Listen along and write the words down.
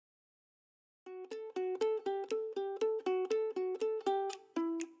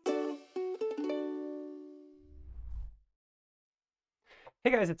Hey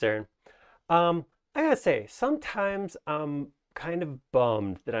guys, it's Aaron. I gotta say, sometimes I'm kind of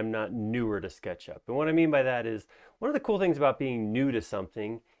bummed that I'm not newer to SketchUp. And what I mean by that is one of the cool things about being new to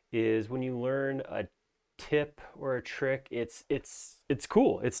something is when you learn a tip or a trick, it's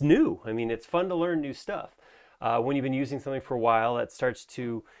cool. It's new. I mean, it's fun to learn new stuff. When you've been using something for a while, that starts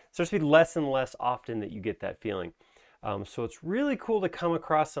to be less and less often that you get that feeling. So it's really cool to come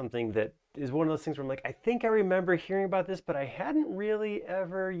across something that is one of those things where I'm like, I think I remember hearing about this, but I hadn't really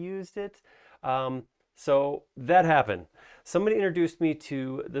ever used it. So that happened. Somebody introduced me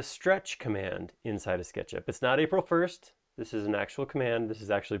to the stretch command inside of SketchUp. It's not April 1st. This is an actual command. This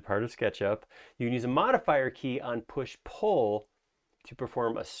is actually part of SketchUp. You can use a modifier key on push pull to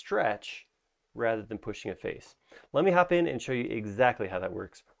perform a stretch rather than pushing a face. Let me hop in and show you exactly how that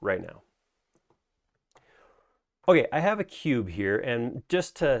works right now. Okay, I have a cube here, and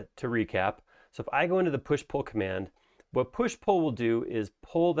just to recap, so if I go into the push-pull command, what push-pull will do is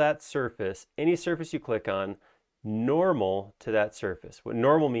pull that surface, any surface you click on, normal to that surface. What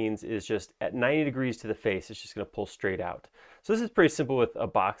normal means is just at 90 degrees to the face, it's just going to pull straight out. So this is pretty simple with a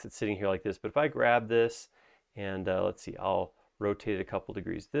box that's sitting here like this, but if I grab this and let's see, I'll rotate it a couple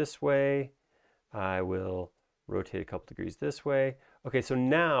degrees this way, I will rotate a couple degrees this way. Okay, so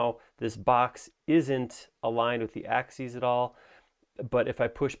now this box isn't aligned with the axes at all, but if I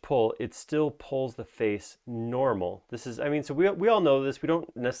push pull, it still pulls the face normal. This is, I mean, so we all know this. We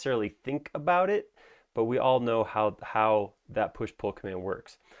don't necessarily think about it, but we all know how that push pull command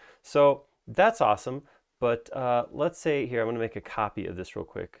works. So that's awesome. But let's say here, I'm going to make a copy of this real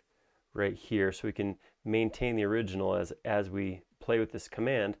quick right here so we can maintain the original as we play with this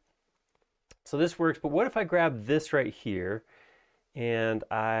command. So this works, but what if I grab this right here and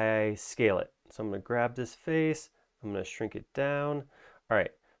I scale it? So I'm going to grab this face, I'm going to shrink it down. All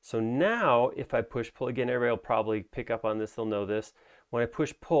right, so now if I push pull, again, everybody will probably pick up on this, they'll know this. When I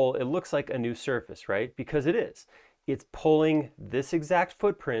push pull, it looks like a new surface, right? Because it is. It's pulling this exact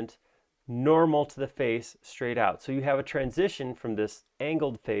footprint normal to the face straight out. So you have a transition from this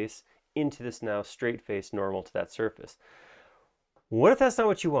angled face into this now straight face normal to that surface. What if that's not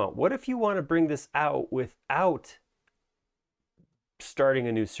what you want? What if you want to bring this out without starting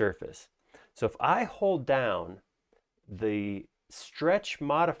a new surface? So if I hold down the stretch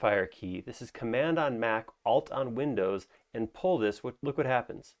modifier key, this is Command on Mac, Alt on Windows, and pull this, look what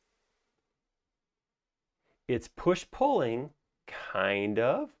happens. It's push pulling, kind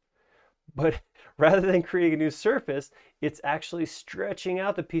of, but rather than creating a new surface, it's actually stretching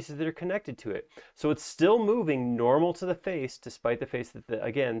out the pieces that are connected to it. So it's still moving normal to the face, despite the face that,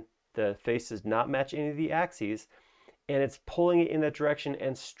 again, the face does not match any of the axes, and it's pulling it in that direction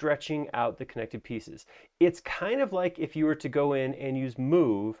and stretching out the connected pieces. It's kind of like if you were to go in and use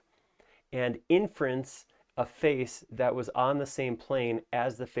move and inference a face that was on the same plane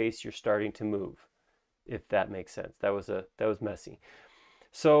as the face you're starting to move, if that makes sense. That was messy.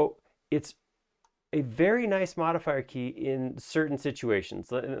 So it's a very nice modifier key in certain situations.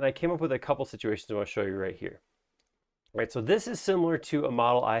 And I came up with a couple situations I want to show you right here. Right, so this is similar to a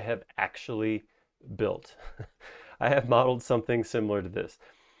model I have actually built. I have modeled something similar to this.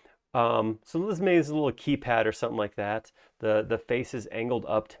 So this maybe is a little keypad or something like that. The face is angled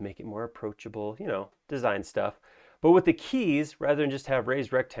up to make it more approachable, you know, design stuff. But with the keys, rather than just have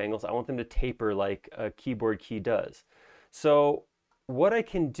raised rectangles, I want them to taper like a keyboard key does. So what I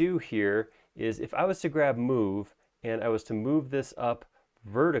can do here is if I was to grab move and I was to move this up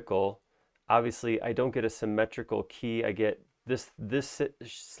vertical, obviously I don't get a symmetrical key. I get this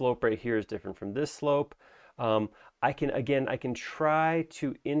slope right here is different from this slope. I can try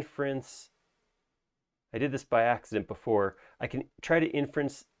to inference. I did this by accident before. I can try to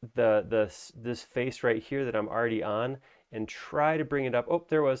inference this face right here that I'm already on and try to bring it up. Oh,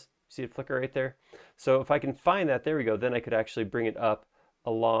 there was. See it flicker right there? So if I can find that, there we go. Then I could actually bring it up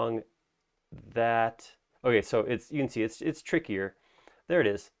along that. Okay, so you can see it's trickier. There it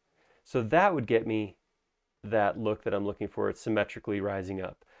is. So that would get me that look that I'm looking for. It's symmetrically rising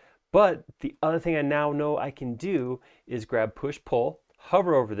up. But the other thing I now know I can do is grab push pull,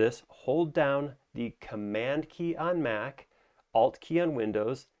 hover over this, hold down the Command key on Mac, Alt key on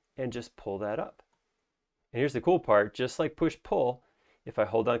Windows, and just pull that up. And here's the cool part, just like push pull, if I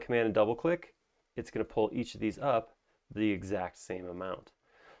hold down Command and double click, it's going to pull each of these up the exact same amount.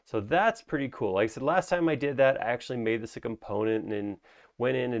 So that's pretty cool. Like I said, last time I did that, I actually made this a component and then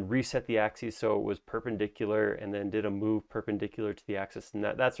went in and reset the axes so it was perpendicular and then did a move perpendicular to the axis and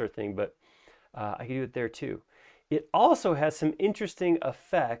that sort of thing. But I can do it there too. It also has some interesting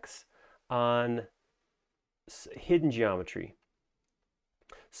effects on hidden geometry.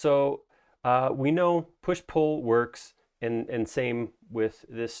 So we know push-pull works And same with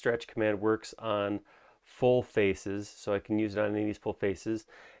this stretch command, works on full faces, so I can use it on any of these full faces.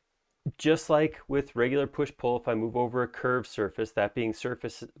 Just like with regular push-pull, if I move over a curved surface, that being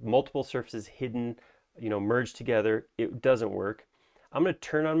multiple surfaces hidden, merged together, it doesn't work. I'm going to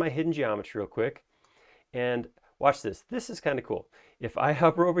turn on my hidden geometry real quick and watch this. This is kind of cool. If I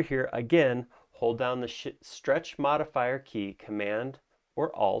hover over here, again, hold down the stretch modifier key, Command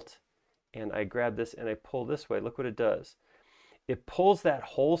or Alt, and I grab this and I pull this way, look what it does. It pulls that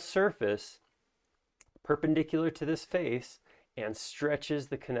whole surface perpendicular to this face and stretches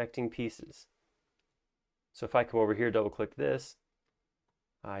the connecting pieces. So if I come over here, double click this,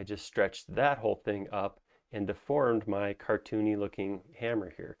 I just stretched that whole thing up and deformed my cartoony looking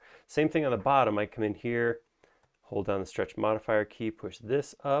hammer here. Same thing on the bottom. I come in here, hold down the stretch modifier key, push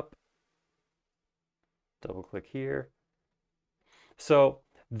this up, double click here. So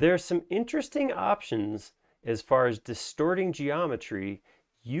there's some interesting options as far as distorting geometry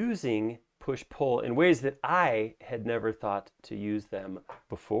using push-pull in ways that I had never thought to use them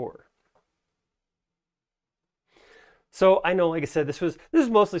before. So I know, like I said, this is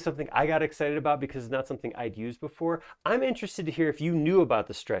mostly something I got excited about because it's not something I'd used before. I'm interested to hear if you knew about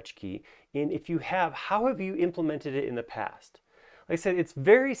the stretch key, and if you have, how have you implemented it in the past? Like I said, it's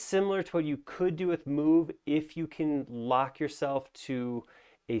very similar to what you could do with Move if you can lock yourself to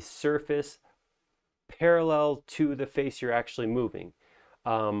a surface parallel to the face you're actually moving.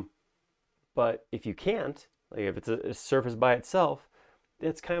 But if you can't, like if it's a surface by itself,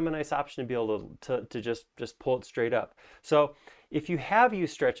 it's kind of a nice option to be able to just pull it straight up. So if you have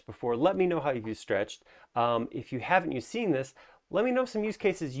used Stretch before, let me know how you've used Stretch. If you haven't used seen this, let me know some use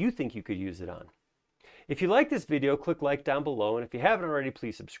cases you think you could use it on. If you like this video, click like down below, and if you haven't already,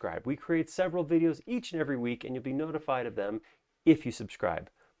 please subscribe. We create several videos each and every week, and you'll be notified of them if you subscribe.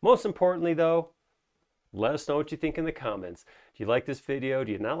 Most importantly though, let us know what you think in the comments. Do you like this video?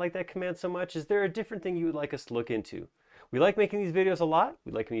 Do you not like that command so much? Is there a different thing you would like us to look into? We like making these videos a lot.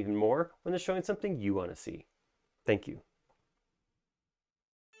 We like them even more when they're showing something you want to see. Thank you.